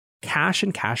cash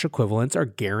and cash equivalents are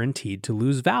guaranteed to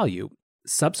lose value.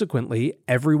 Subsequently,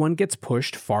 everyone gets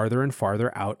pushed farther and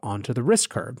farther out onto the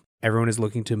risk curve. Everyone is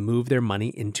looking to move their money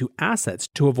into assets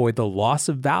to avoid the loss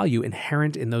of value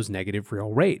inherent in those negative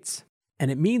real rates. And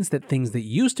it means that things that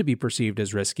used to be perceived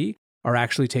as risky are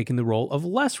actually taking the role of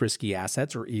less risky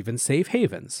assets or even safe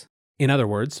havens. In other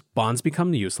words, bonds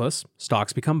become useless,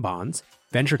 stocks become bonds,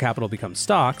 venture capital becomes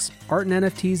stocks, art and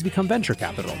NFTs become venture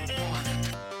capital.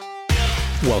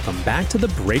 Welcome back to The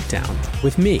Breakdown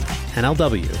with me,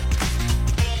 NLW.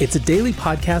 It's a daily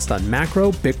podcast on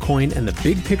macro, Bitcoin, and the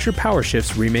big picture power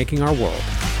shifts remaking our world.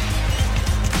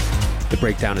 The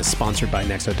Breakdown is sponsored by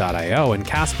Nexo.io and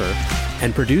Casper,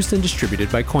 and produced and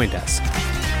distributed by CoinDesk.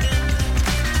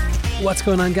 What's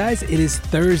going on, guys? It is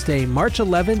Thursday, March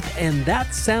 11th, and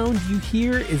that sound you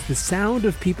hear is the sound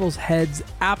of people's heads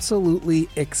absolutely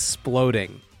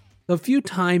exploding. A few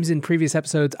times in previous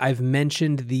episodes, I've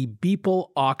mentioned the Beeple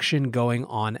auction going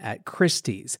on at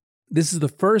Christie's. This is the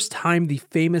first time the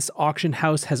famous auction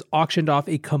house has auctioned off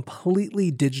a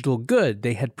completely digital good.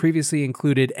 They had previously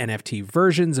included NFT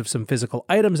versions of some physical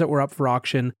items that were up for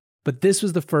auction, but this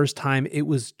was the first time it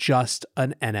was just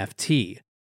an NFT.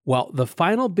 Well, the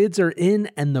final bids are in,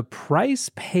 and the price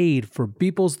paid for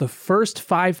Beeple's the first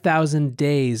 5,000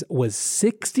 days was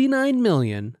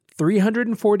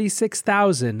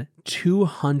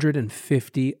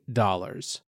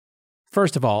 $69,346,250.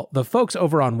 First of all, the folks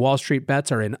over on Wall Street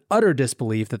Bets are in utter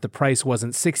disbelief that the price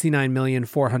wasn't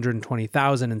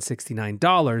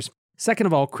 $69,420,069. Second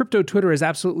of all, crypto Twitter is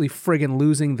absolutely friggin'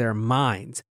 losing their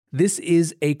minds. This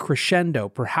is a crescendo,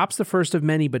 perhaps the first of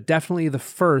many, but definitely the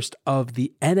first of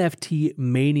the NFT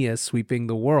mania sweeping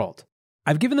the world.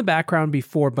 I've given the background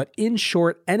before, but in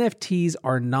short, NFTs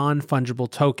are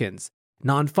non-fungible tokens.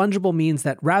 Non-fungible means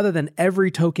that rather than every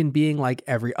token being like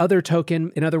every other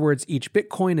token, in other words, each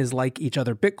Bitcoin is like each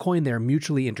other Bitcoin, they're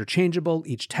mutually interchangeable,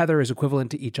 each tether is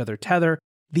equivalent to each other tether,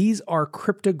 these are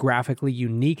cryptographically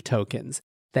unique tokens.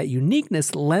 That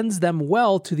uniqueness lends them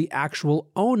well to the actual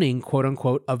owning,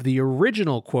 quote-unquote, of the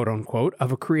original, quote-unquote,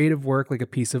 of a creative work like a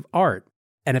piece of art.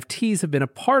 NFTs have been a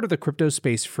part of the crypto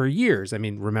space for years. I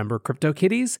mean, remember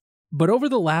CryptoKitties? But over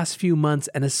the last few months,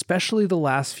 and especially the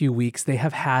last few weeks, they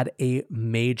have had a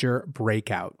major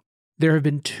breakout. There have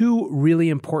been two really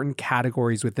important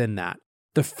categories within that.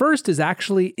 The first is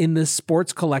actually in the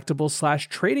sports collectible /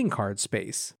 trading card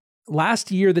space. Last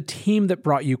year, the team that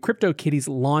brought you CryptoKitties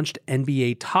launched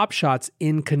NBA Top Shots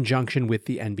in conjunction with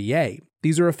the NBA.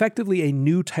 These are effectively a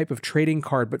new type of trading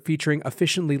card, but featuring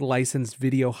efficiently licensed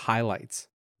video highlights.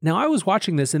 Now, I was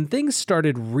watching this and things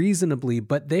started reasonably,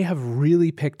 but they have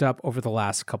really picked up over the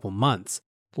last couple months.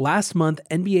 Last month,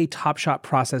 NBA Top Shot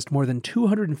processed more than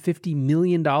 $250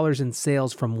 million in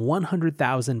sales from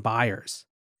 100,000 buyers.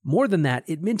 More than that,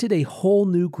 it minted a whole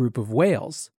new group of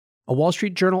whales. A Wall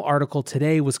Street Journal article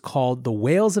today was called "The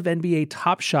Whales of NBA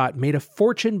Top Shot Made a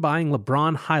Fortune Buying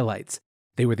LeBron Highlights.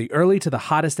 They were the early to the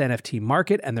hottest NFT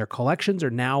market, and their collections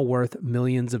are now worth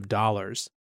millions of dollars."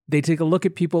 They take a look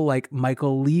at people like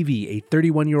Michael Levy, a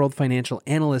 31-year-old financial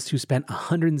analyst who spent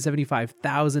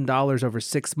 $175,000 over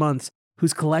 6 months,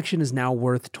 whose collection is now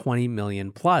worth $20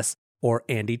 million plus. Or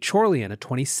Andy Chorlian, a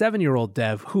 27-year-old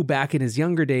dev who back in his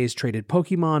younger days traded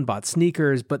Pokemon, bought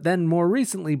sneakers, but then more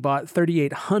recently bought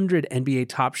 3,800 NBA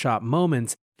Top Shot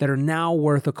moments that are now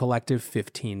worth a collective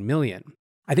 $15 million.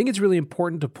 I think it's really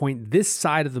important to point this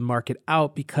side of the market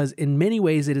out because in many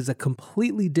ways it is a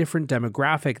completely different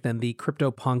demographic than the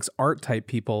CryptoPunks art type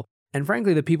people, and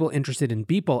frankly the people interested in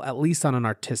Beeple, at least on an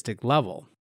artistic level.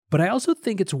 But I also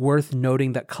think it's worth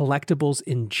noting that collectibles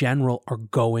in general are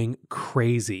going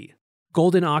crazy.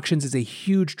 Golden Auctions is a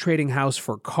huge trading house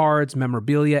for cards,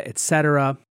 memorabilia,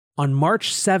 etc. On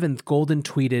March 7th, Golden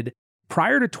tweeted,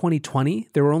 "Prior to 2020,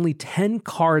 there were only 10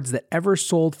 cards that ever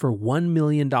sold for $1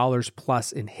 million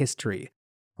plus in history.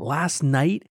 Last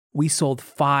night, we sold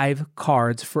 5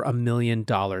 cards for $1 million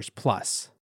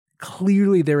plus."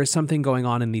 Clearly, there is something going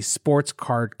on in the sports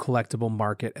card collectible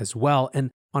market as well,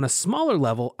 and on a smaller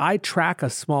level, I track a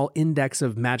small index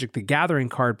of Magic the Gathering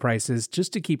card prices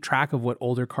just to keep track of what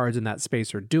older cards in that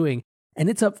space are doing, and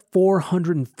it's up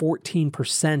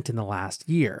 414% in the last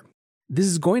year. This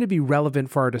is going to be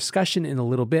relevant for our discussion in a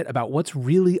little bit about what's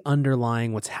really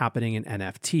underlying what's happening in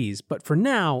NFTs, but for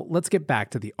now, let's get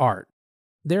back to the art.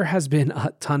 There has been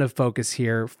a ton of focus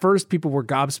here. First, people were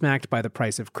gobsmacked by the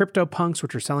price of CryptoPunks,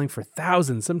 which are selling for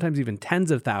thousands, sometimes even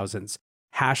tens of thousands.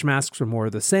 Hash masks were more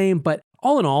of the same, but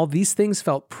all in all, these things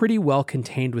felt pretty well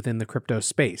contained within the crypto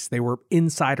space. They were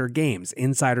insider games,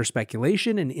 insider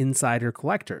speculation, and insider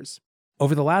collectors.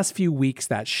 Over the last few weeks,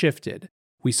 that shifted.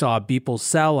 We saw Beeple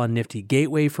sell on Nifty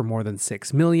Gateway for more than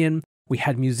 $6 million. We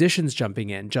had musicians jumping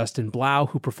in. Justin Blau,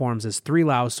 who performs as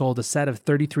 3Lau, sold a set of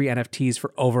 33 NFTs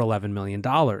for over $11 million.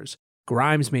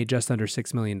 Grimes made just under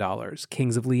 $6 million.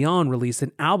 Kings of Leon released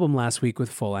an album last week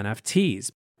with full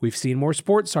NFTs. We've seen more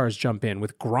sports stars jump in,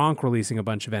 with Gronk releasing a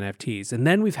bunch of NFTs. And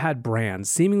then we've had brands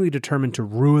seemingly determined to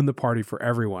ruin the party for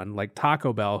everyone, like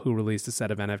Taco Bell, who released a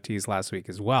set of NFTs last week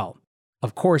as well.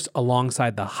 Of course,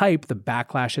 alongside the hype, the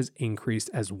backlash has increased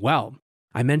as well.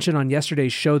 I mentioned on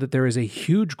yesterday's show that there is a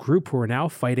huge group who are now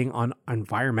fighting on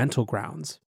environmental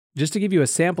grounds. Just to give you a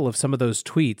sample of some of those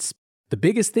tweets, the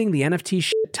biggest thing the NFT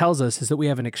shit tells us is that we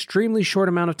have an extremely short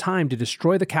amount of time to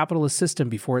destroy the capitalist system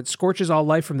before it scorches all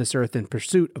life from this earth in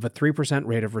pursuit of a 3%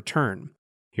 rate of return.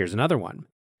 Here's another one.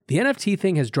 The NFT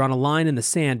thing has drawn a line in the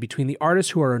sand between the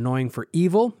artists who are annoying for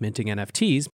evil, minting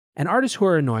NFTs, and artists who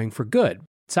are annoying for good,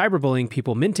 cyberbullying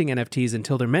people minting NFTs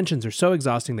until their mentions are so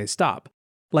exhausting they stop.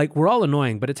 Like, we're all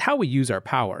annoying, but it's how we use our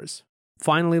powers.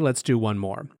 Finally, let's do one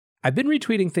more. I've been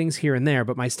retweeting things here and there,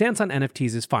 but my stance on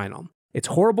NFTs is final. It's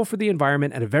horrible for the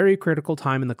environment at a very critical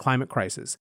time in the climate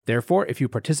crisis. Therefore, if you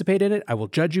participate in it, I will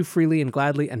judge you freely and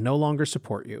gladly and no longer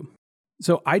support you.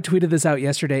 So I tweeted this out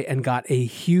yesterday and got a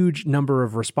huge number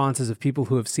of responses of people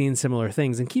who have seen similar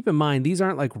things. And keep in mind, these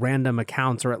aren't like random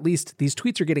accounts, or at least these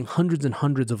tweets are getting hundreds and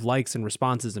hundreds of likes and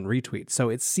responses and retweets. So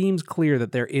it seems clear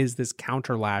that there is this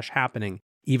counterlash happening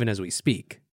even as we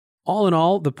speak. All in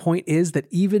all, the point is that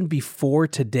even before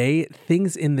today,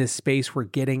 things in this space were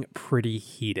getting pretty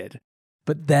heated.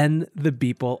 But then the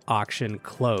Beeple auction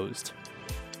closed.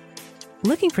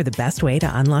 Looking for the best way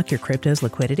to unlock your crypto's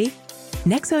liquidity?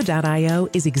 Nexo.io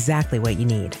is exactly what you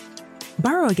need.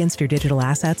 Borrow against your digital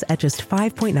assets at just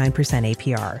 5.9%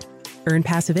 APR. Earn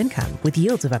passive income with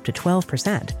yields of up to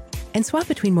 12%. And swap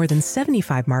between more than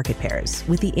 75 market pairs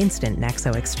with the instant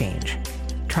Nexo exchange.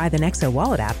 Try the Nexo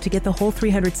Wallet app to get the whole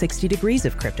 360 degrees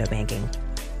of crypto banking.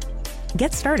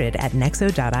 Get started at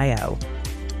Nexo.io.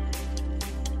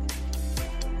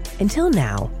 Until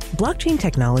now, blockchain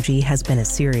technology has been a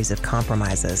series of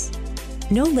compromises.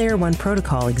 No Layer 1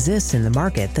 protocol exists in the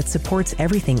market that supports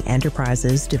everything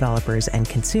enterprises, developers, and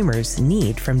consumers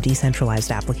need from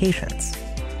decentralized applications.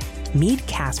 Meet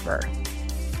Casper.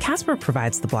 Casper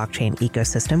provides the blockchain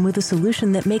ecosystem with a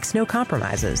solution that makes no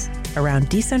compromises around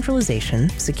decentralization,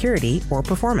 security, or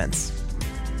performance.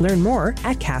 Learn more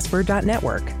at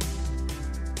casper.network.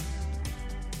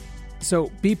 So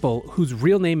Beeple, whose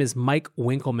real name is Mike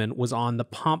Winkleman, was on the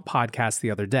Pomp podcast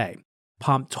the other day.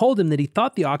 Pomp told him that he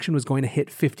thought the auction was going to hit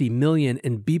 $50 million,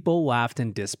 and Beeple laughed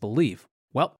in disbelief.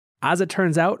 Well, as it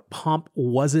turns out, Pomp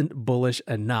wasn't bullish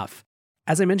enough.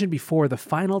 As I mentioned before, the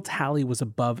final tally was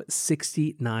above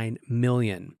 $69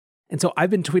 million. And so I've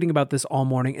been tweeting about this all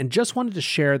morning and just wanted to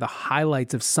share the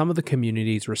highlights of some of the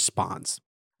community's response.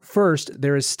 First,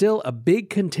 there is still a big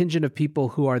contingent of people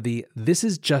who are the "this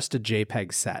is just a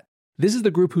JPEG" set. This is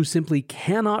the group who simply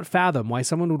cannot fathom why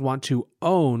someone would want to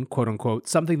own, quote unquote,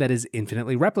 something that is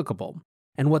infinitely replicable.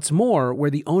 And what's more, where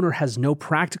the owner has no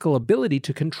practical ability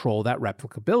to control that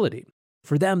replicability.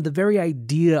 For them, the very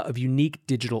idea of unique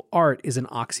digital art is an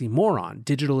oxymoron.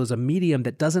 Digital is a medium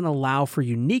that doesn't allow for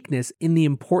uniqueness in the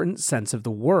important sense of the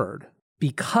word,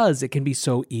 because it can be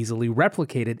so easily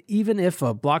replicated, even if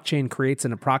a blockchain creates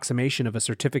an approximation of a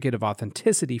certificate of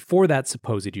authenticity for that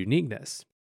supposed uniqueness.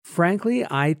 Frankly,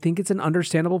 I think it's an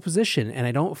understandable position, and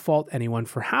I don't fault anyone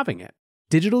for having it.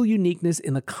 Digital uniqueness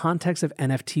in the context of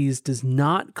NFTs does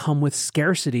not come with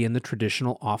scarcity in the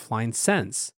traditional offline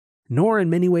sense, nor in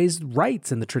many ways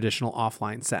rights in the traditional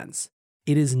offline sense.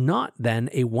 It is not then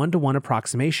a one-to-one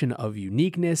approximation of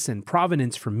uniqueness and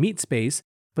provenance from meat space,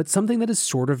 but something that is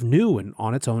sort of new and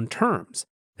on its own terms.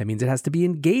 That means it has to be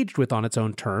engaged with on its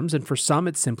own terms, and for some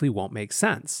it simply won't make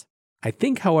sense. I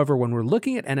think, however, when we're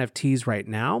looking at NFTs right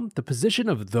now, the position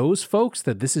of those folks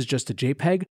that this is just a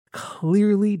JPEG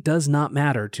clearly does not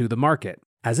matter to the market.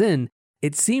 As in,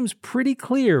 it seems pretty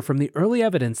clear from the early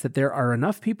evidence that there are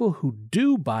enough people who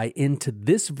do buy into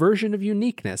this version of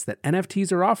uniqueness that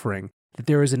NFTs are offering that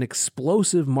there is an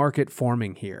explosive market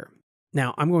forming here.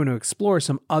 Now, I'm going to explore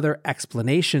some other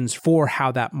explanations for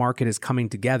how that market is coming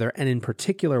together, and in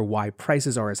particular why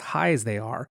prices are as high as they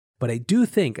are. But I do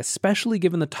think, especially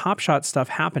given the Top Shot stuff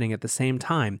happening at the same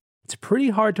time, it's pretty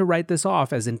hard to write this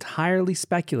off as entirely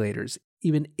speculators,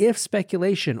 even if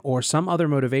speculation or some other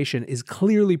motivation is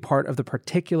clearly part of the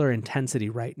particular intensity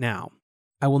right now.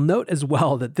 I will note as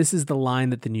well that this is the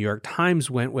line that the New York Times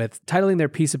went with, titling their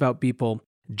piece about Beeple,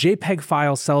 "JPEG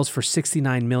file sells for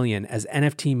 $69 million as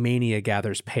NFT mania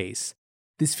gathers pace."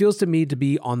 This feels to me to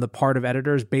be, on the part of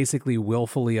editors, basically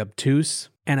willfully obtuse,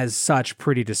 and as such,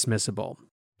 pretty dismissible.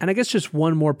 And I guess just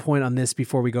one more point on this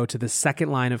before we go to the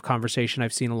second line of conversation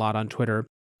I've seen a lot on Twitter.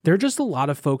 There are just a lot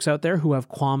of folks out there who have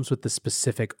qualms with the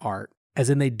specific art,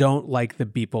 as in they don't like the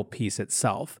Beeple piece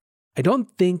itself. I don't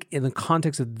think in the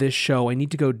context of this show I need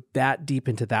to go that deep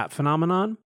into that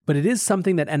phenomenon, but it is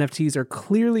something that NFTs are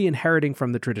clearly inheriting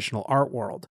from the traditional art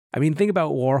world. I mean, think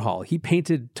about Warhol. He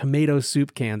painted tomato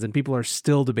soup cans and people are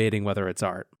still debating whether it's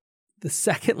art. The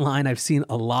second line I've seen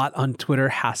a lot on Twitter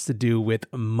has to do with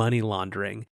money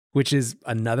laundering, which is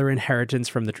another inheritance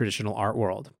from the traditional art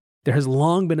world. There has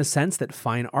long been a sense that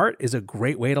fine art is a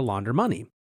great way to launder money.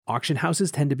 Auction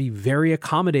houses tend to be very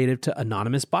accommodative to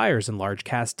anonymous buyers and large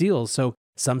cast deals, so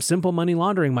some simple money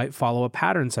laundering might follow a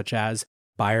pattern such as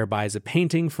buyer buys a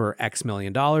painting for X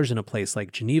million dollars in a place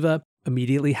like Geneva,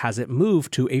 immediately has it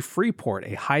moved to a free port,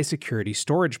 a high security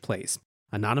storage place,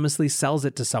 anonymously sells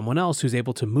it to someone else who's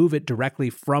able to move it directly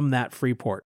from that free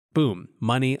port. Boom,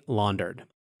 money laundered.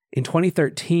 In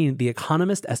 2013, The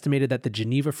Economist estimated that the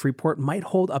Geneva Freeport might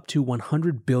hold up to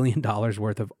 $100 billion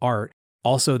worth of art,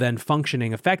 also then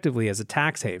functioning effectively as a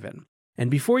tax haven.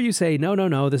 And before you say,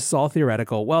 no, this is all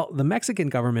theoretical, well, the Mexican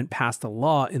government passed a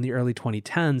law in the early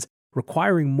 2010s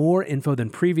requiring more info than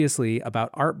previously about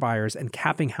art buyers and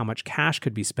capping how much cash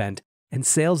could be spent, and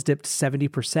sales dipped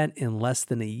 70% in less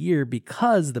than a year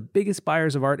because the biggest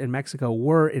buyers of art in Mexico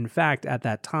were, in fact, at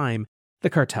that time, the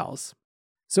cartels.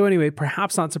 So anyway,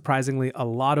 perhaps not surprisingly, a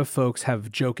lot of folks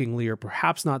have jokingly or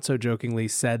perhaps not so jokingly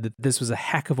said that this was a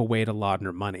heck of a way to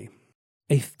launder money.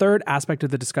 A third aspect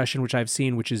of the discussion which I've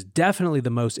seen, which is definitely the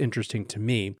most interesting to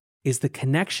me, is the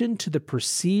connection to the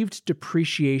perceived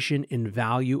depreciation in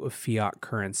value of fiat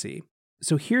currency.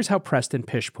 So here's how Preston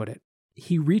Pish put it.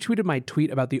 He retweeted my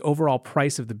tweet about the overall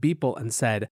price of the Beeple and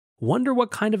said, "Wonder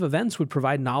what kind of events would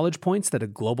provide knowledge points that a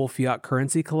global fiat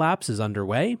currency collapse is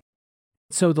underway?"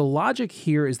 So the logic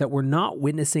here is that we're not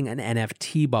witnessing an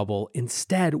NFT bubble.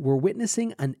 Instead, we're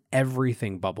witnessing an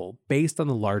everything bubble based on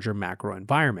the larger macro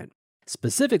environment.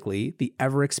 Specifically, the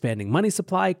ever-expanding money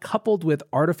supply coupled with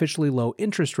artificially low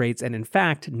interest rates and, in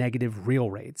fact, negative real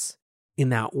rates. In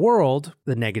that world,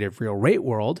 the negative real rate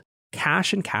world,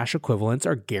 cash and cash equivalents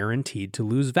are guaranteed to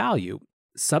lose value.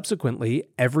 Subsequently,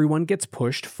 everyone gets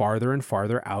pushed farther and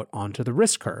farther out onto the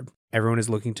risk curve. Everyone is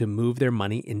looking to move their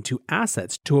money into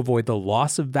assets to avoid the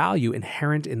loss of value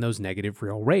inherent in those negative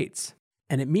real rates.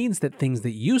 And it means that things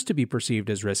that used to be perceived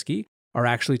as risky are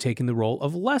actually taking the role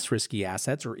of less risky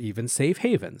assets or even safe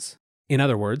havens. In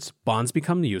other words, bonds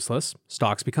become useless,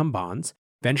 stocks become bonds,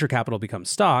 venture capital becomes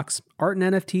stocks, art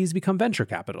and NFTs become venture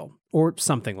capital, or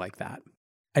something like that.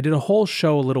 I did a whole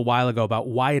show a little while ago about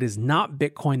why it is not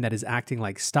Bitcoin that is acting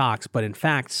like stocks, but in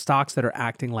fact, stocks that are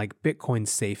acting like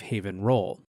Bitcoin's safe haven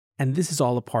role. And this is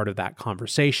all a part of that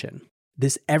conversation.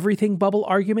 This everything bubble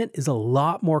argument is a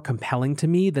lot more compelling to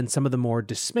me than some of the more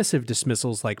dismissive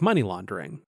dismissals like money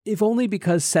laundering. If only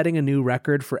because setting a new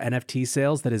record for NFT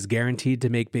sales that is guaranteed to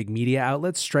make big media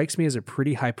outlets strikes me as a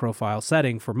pretty high-profile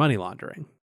setting for money laundering.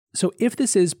 So if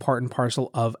this is part and parcel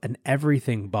of an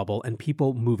everything bubble and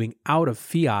people moving out of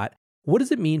fiat, what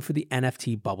does it mean for the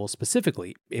NFT bubble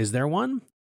specifically? Is there one?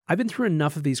 I've been through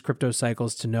enough of these crypto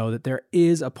cycles to know that there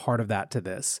is a part of that to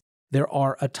this. There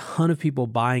are a ton of people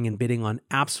buying and bidding on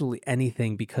absolutely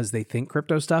anything because they think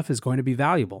crypto stuff is going to be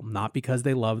valuable, not because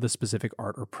they love the specific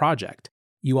art or project.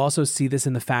 You also see this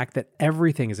in the fact that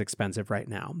everything is expensive right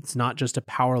now. It's not just a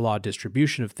power law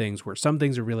distribution of things where some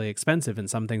things are really expensive and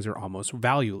some things are almost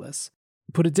valueless.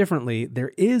 Put it differently,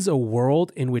 there is a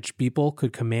world in which Beeple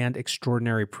could command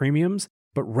extraordinary premiums,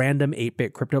 but random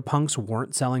 8-bit CryptoPunks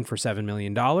weren't selling for $7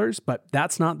 million, but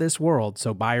that's not this world,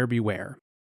 so buyer beware.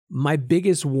 My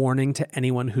biggest warning to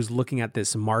anyone who's looking at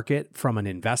this market from an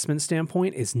investment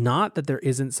standpoint is not that there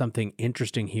isn't something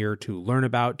interesting here to learn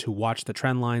about, to watch the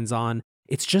trend lines on.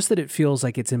 It's just that it feels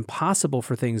like it's impossible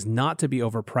for things not to be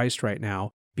overpriced right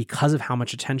now because of how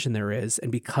much attention there is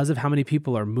and because of how many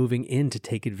people are moving in to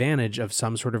take advantage of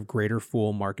some sort of greater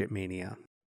fool market mania.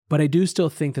 But I do still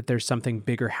think that there's something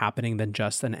bigger happening than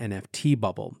just an NFT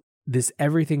bubble. This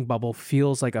everything bubble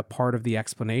feels like a part of the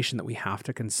explanation that we have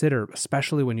to consider,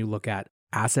 especially when you look at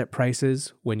asset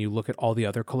prices, when you look at all the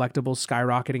other collectibles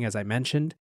skyrocketing, as I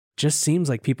mentioned. Just seems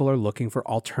like people are looking for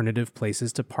alternative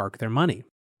places to park their money.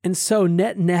 And so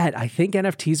net, I think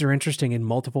NFTs are interesting in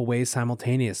multiple ways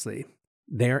simultaneously.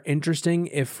 They're interesting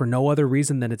if for no other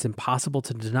reason than it's impossible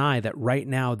to deny that right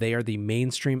now they are the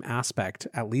mainstream aspect,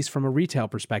 at least from a retail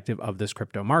perspective, of this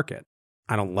crypto market.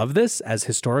 I don't love this, as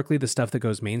historically the stuff that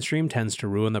goes mainstream tends to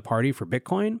ruin the party for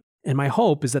Bitcoin, and my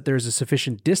hope is that there's a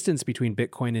sufficient distance between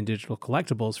Bitcoin and digital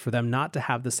collectibles for them not to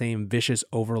have the same vicious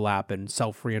overlap and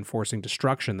self-reinforcing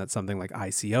destruction that something like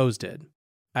ICOs did.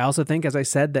 I also think, as I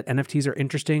said, that NFTs are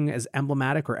interesting as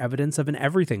emblematic or evidence of an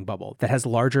everything bubble that has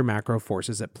larger macro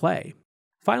forces at play.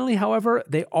 Finally, however,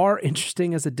 they are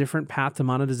interesting as a different path to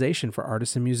monetization for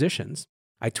artists and musicians.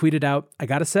 I tweeted out, I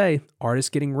gotta say, artists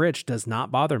getting rich does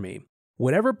not bother me.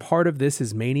 Whatever part of this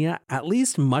is mania, at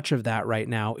least much of that right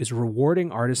now is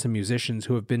rewarding artists and musicians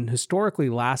who have been historically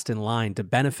last in line to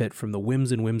benefit from the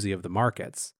whims and whimsy of the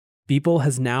markets. Beeple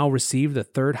has now received the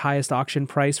third highest auction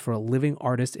price for a living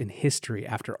artist in history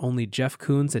after only Jeff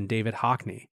Koons and David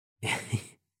Hockney.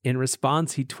 In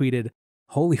response, he tweeted,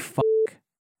 "Holy fuck."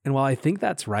 And while I think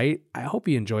that's right, I hope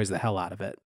he enjoys the hell out of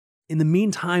it. In the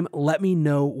meantime, let me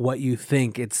know what you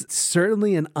think. It's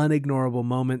certainly an unignorable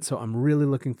moment, so I'm really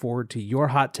looking forward to your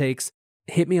hot takes.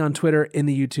 Hit me on Twitter, in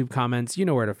the YouTube comments. You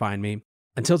know where to find me.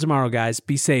 Until tomorrow, guys,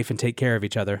 be safe and take care of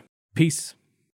each other. Peace.